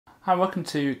Hi, welcome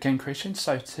to Game Creation.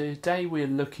 So today we're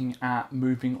looking at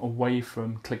moving away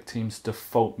from Clickteam's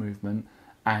default movement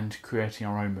and creating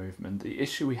our own movement. The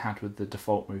issue we had with the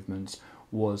default movements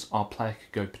was our player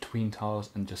could go between tiles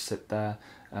and just sit there.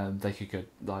 They could go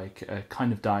like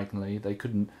kind of diagonally. They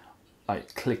couldn't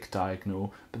like click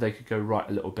diagonal, but they could go right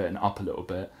a little bit and up a little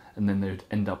bit, and then they would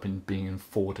end up in being in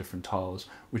 4 different tiles,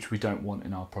 which we don't want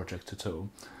in our project at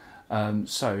all.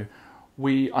 So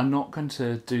we are not going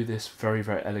to do this very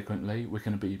elegantly. We're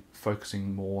going to be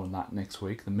focusing more on that next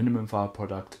week. The minimum viable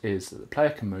product is that the player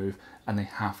can move and they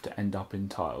have to end up in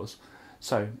tiles.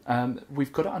 So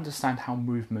we've got to understand how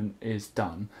movement is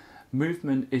done.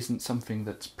 Movement isn't something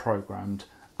that's programmed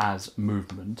as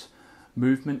movement.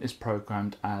 Movement is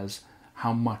programmed as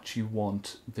how much you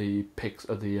want the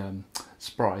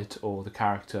sprite or the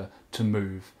character to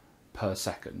move per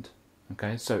second.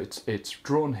 Okay, so it's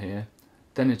drawn here,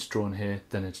 then it's drawn here,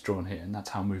 then it's drawn here, and that's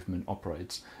how movement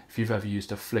operates. If you've ever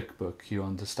used a flick book, you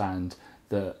understand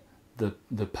that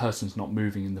the person's not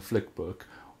moving in the flick book.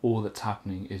 All that's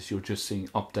happening is you're just seeing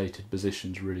updated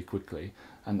positions really quickly,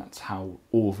 and that's how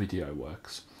all video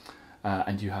works.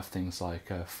 And you have things like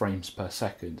frames per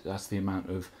second. That's the amount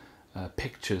of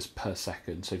pictures per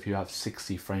second. So if you have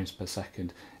 60 frames per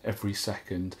second, every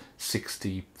second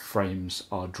 60 frames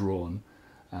are drawn.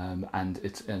 And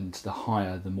the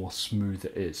higher, the more smooth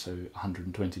it is. So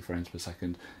 120 frames per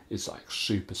second is like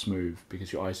super smooth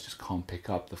because your eyes just can't pick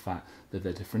up the fact that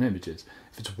they're different images.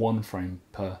 If it's 1 frame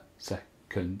per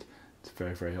second, it's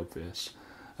very obvious.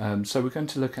 So we're going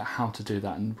to look at how to do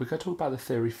that, and we're going to talk about the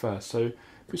theory first. So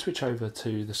if we switch over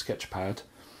to the sketchpad,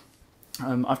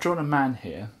 I've drawn a man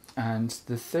here, and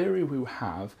the theory we will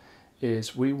have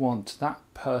is we want that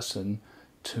person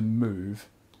to move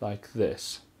like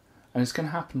this. And it's going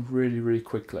to happen really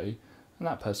quickly, and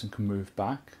that person can move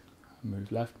back,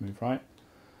 move left, move right,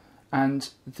 and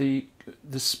the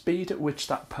speed at which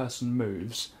that person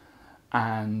moves,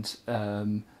 and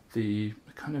the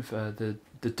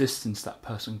distance that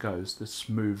person goes, the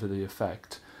smoother the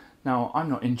effect. Now, I'm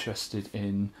not interested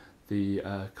in the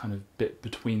kind of bit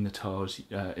between the tiles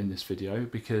in this video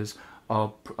because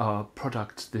our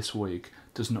product this week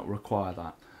does not require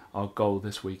that. Our goal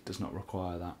this week does not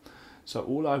require that. So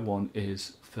all I want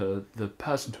is for the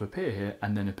person to appear here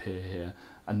and then appear here,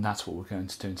 and that's what we're going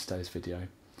to do in today's video.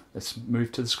 Let's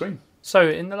move to the screen. So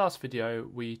in the last video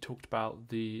we talked about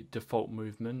the default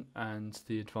movement and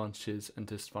the advantages and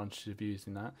disadvantages of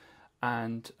using that,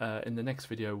 and in the next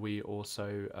video we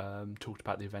also talked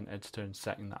about the event editor and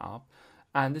setting that up.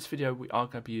 And this video we are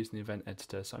going to be using the event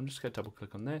editor, so I'm just going to double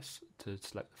click on this to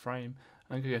select the frame.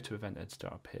 I'm going to go to event editor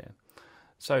up here.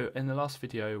 So in the last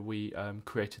video we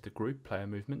created the group player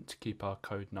movement to keep our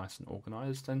code nice and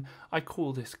organized, and I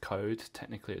call this code,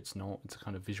 technically it's not, it's a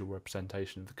kind of visual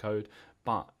representation of the code,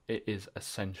 but it is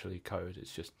essentially code,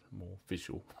 it's just more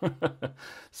visual.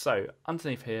 So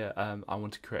underneath here I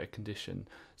want to create a condition.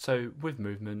 So with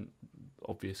movement,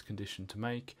 obvious condition to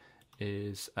make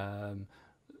is on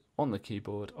the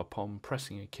keyboard upon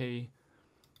pressing a key,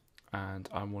 and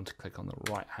I want to click on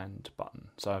the right hand button.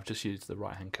 So I've just used the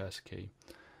right hand cursor key,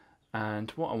 and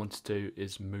what I want to do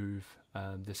is move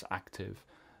this active,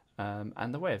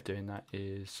 and the way of doing that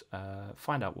is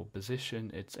find out what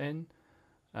position it's in,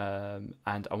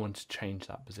 and I want to change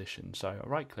that position. So I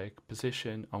right click,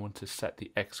 position, I want to set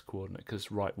the X coordinate because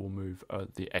right will move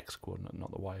the X coordinate,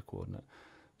 not the Y coordinate.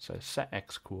 So set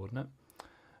X coordinate,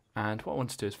 and what I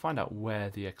want to do is find out where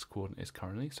the X coordinate is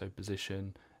currently, so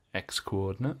position X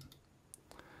coordinate.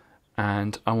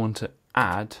 And I want to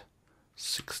add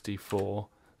 64,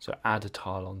 so add a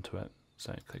tile onto it.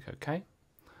 So click OK,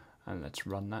 and let's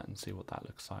run that and see what that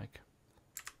looks like.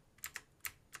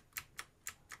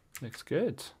 Looks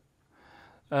good.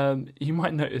 You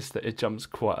might notice that it jumps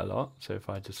quite a lot, so if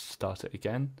I just start it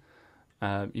again,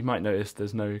 you might notice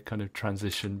there's no kind of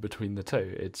transition between the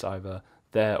two. It's either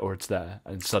there or it's there,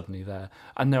 and suddenly there.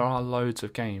 And there are loads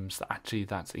of games that actually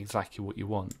that's exactly what you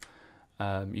want.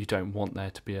 You don't want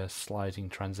there to be a sliding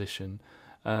transition,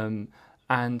 and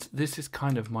this is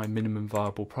kind of my minimum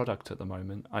viable product at the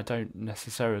moment. I don't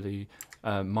necessarily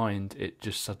mind it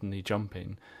just suddenly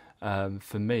jumping.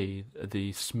 For me,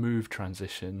 the smooth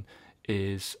transition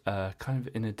is kind of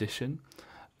in addition,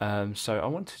 so I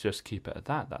want to just keep it at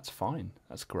that. That's fine,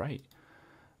 that's great.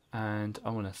 And I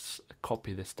want to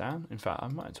copy this down. In fact, I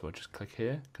might as well just click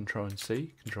here, Control and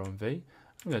C, Control and V.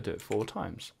 I'm going to do it 4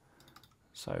 times.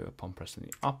 So upon pressing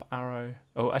the up arrow,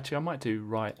 oh actually I might do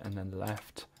right and then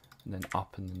left, and then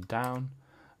up and then down.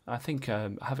 I think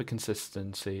have a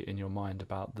consistency in your mind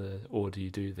about the order you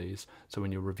do these, so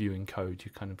when you're reviewing code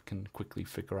you kind of can quickly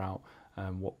figure out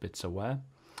what bits are where.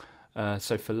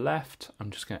 So for left,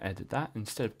 I'm just going to edit that.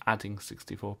 Instead of adding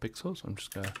 64 pixels, I'm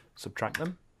just going to subtract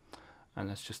them. And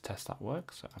let's just test that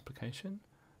works. So application,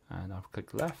 and I'll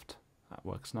click left. That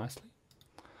works nicely.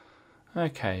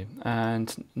 Okay,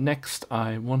 and next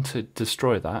I want to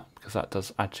destroy that because that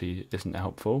isn't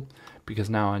helpful, because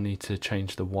now I need to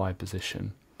change the Y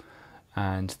position,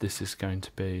 and this is going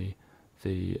to be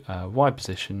the Y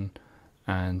position.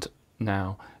 And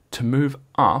now to move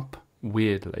up,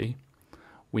 weirdly,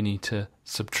 we need to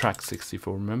subtract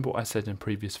 64. Remember what I said in a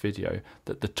previous video,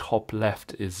 that the top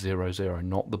left is 0, 0,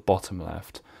 not the bottom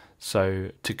left. So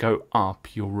to go up,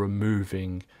 you're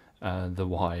removing the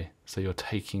Y. So you're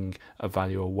taking a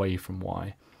value away from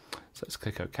Y. So let's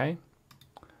click OK.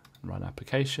 Run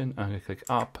application. I'm going to click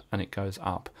up, and it goes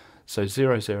up. So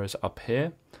 0, 0 is up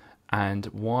here, and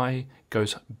Y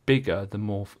goes bigger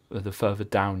the further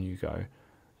down you go.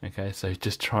 Okay, so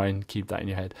just try and keep that in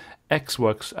your head. X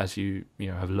works as you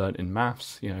have learnt in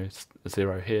maths. It's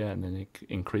 0 here, and then it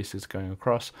increases going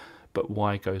across. But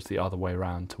Y goes the other way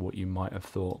around to what you might have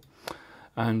thought.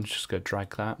 And just go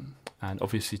drag that. And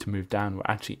obviously to move down, we're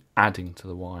actually adding to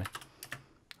the Y,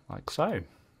 like so.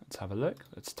 Let's have a look.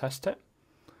 Let's test it.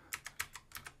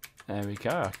 There we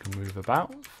go. I can move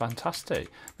about.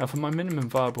 Fantastic. Now for my minimum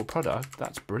viable product,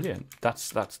 that's brilliant.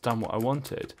 That's done what I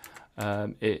wanted.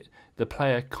 The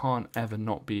player can't ever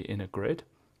not be in a grid,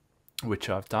 which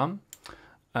I've done.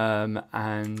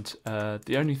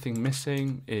 The only thing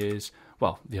missing is,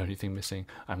 I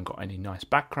haven't got any nice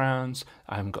backgrounds,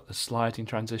 I haven't got the sliding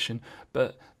transition,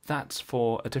 but that's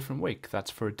for a different week, that's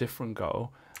for a different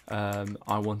goal.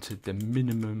 I wanted the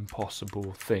minimum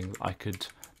possible thing I could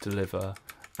deliver,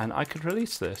 and I could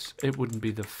release this. It wouldn't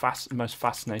be the most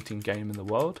fascinating game in the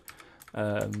world,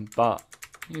 but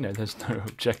there's no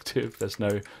objective, there's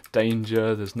no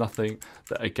danger, there's nothing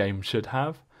that a game should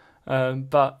have.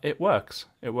 But it works.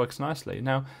 It works nicely.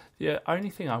 Now, the only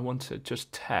thing I want to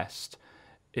just test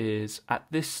is at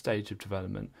this stage of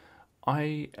development,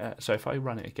 so if I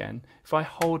run it again, if I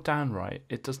hold down right,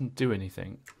 it doesn't do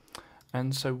anything.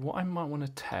 And so what I might want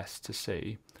to test to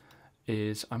see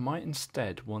is I might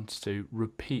instead want to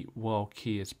repeat while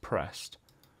key is pressed,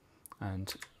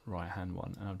 and right hand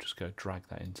one, and I'll just go drag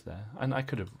that into there. And I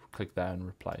could have clicked there and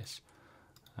replace.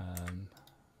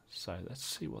 So let's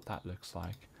see what that looks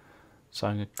like. So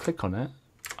I'm going to click on it.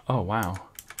 Oh wow,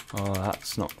 oh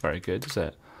that's not very good, is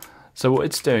it? So what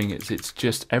it's doing is it's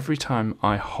just every time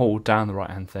I hold down the right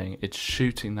hand thing, it's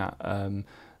shooting that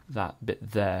that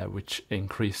bit there, which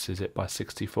increases it by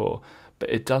 64. But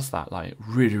it does that like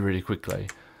really, really quickly,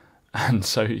 and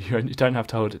so you don't have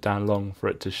to hold it down long for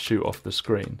it to shoot off the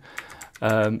screen.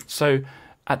 So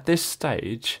at this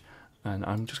stage, and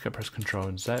I'm just going to press Ctrl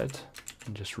and Z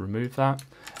and just remove that.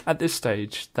 At this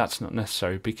stage, that's not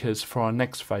necessary, because for our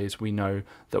next phase, we know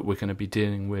that we're going to be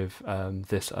dealing with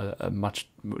this a much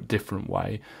different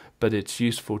way. But it's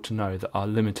useful to know that our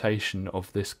limitation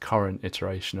of this current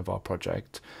iteration of our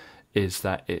project is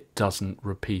that it doesn't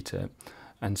repeat it.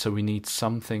 And so we need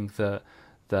something that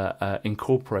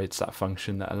incorporates that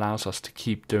function, that allows us to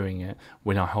keep doing it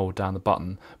when I hold down the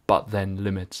button, but then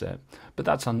limits it. But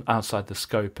that's outside the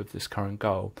scope of this current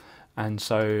goal. And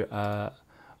so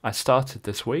I started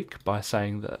this week by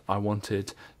saying that I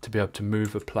wanted to be able to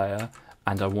move a player,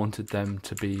 and I wanted them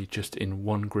to be just in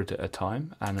one grid at a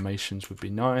time. Animations would be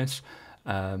nice,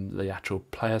 the actual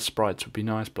player sprites would be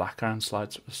nice, background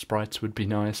sprites would be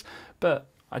nice, but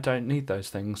I don't need those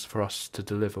things for us to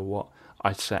deliver what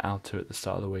I set out to at the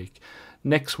start of the week.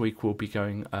 Next week we'll be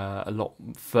going a lot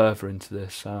further into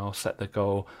this, and I'll set the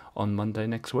goal on Monday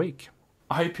next week.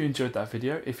 I hope you enjoyed that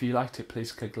video. If you liked it,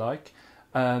 please click like.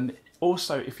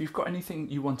 Also, if you've got anything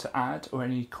you want to add, or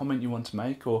any comment you want to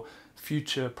make, or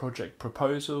future project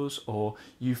proposals, or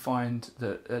you find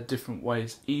that different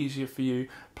ways easier for you,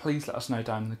 please let us know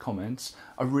down in the comments.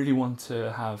 I really want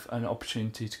to have an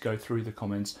opportunity to go through the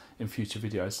comments in future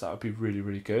videos. That would be really,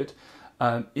 really good.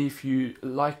 If you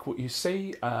like what you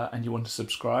see and you want to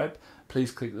subscribe,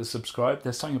 please click the subscribe.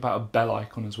 There's something about a bell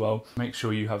icon as well. Make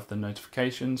sure you have the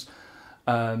notifications.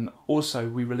 Also,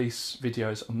 we release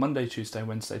videos on Monday, Tuesday,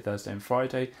 Wednesday, Thursday and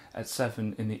Friday at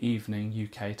 7 in the evening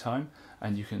UK time,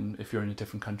 and you can, if you're in a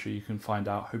different country, you can find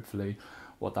out hopefully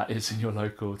what that is in your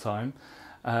local time.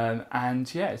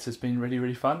 And yeah, it has been really,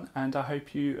 really fun, and I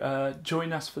hope you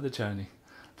join us for the journey.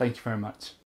 Thank you very much.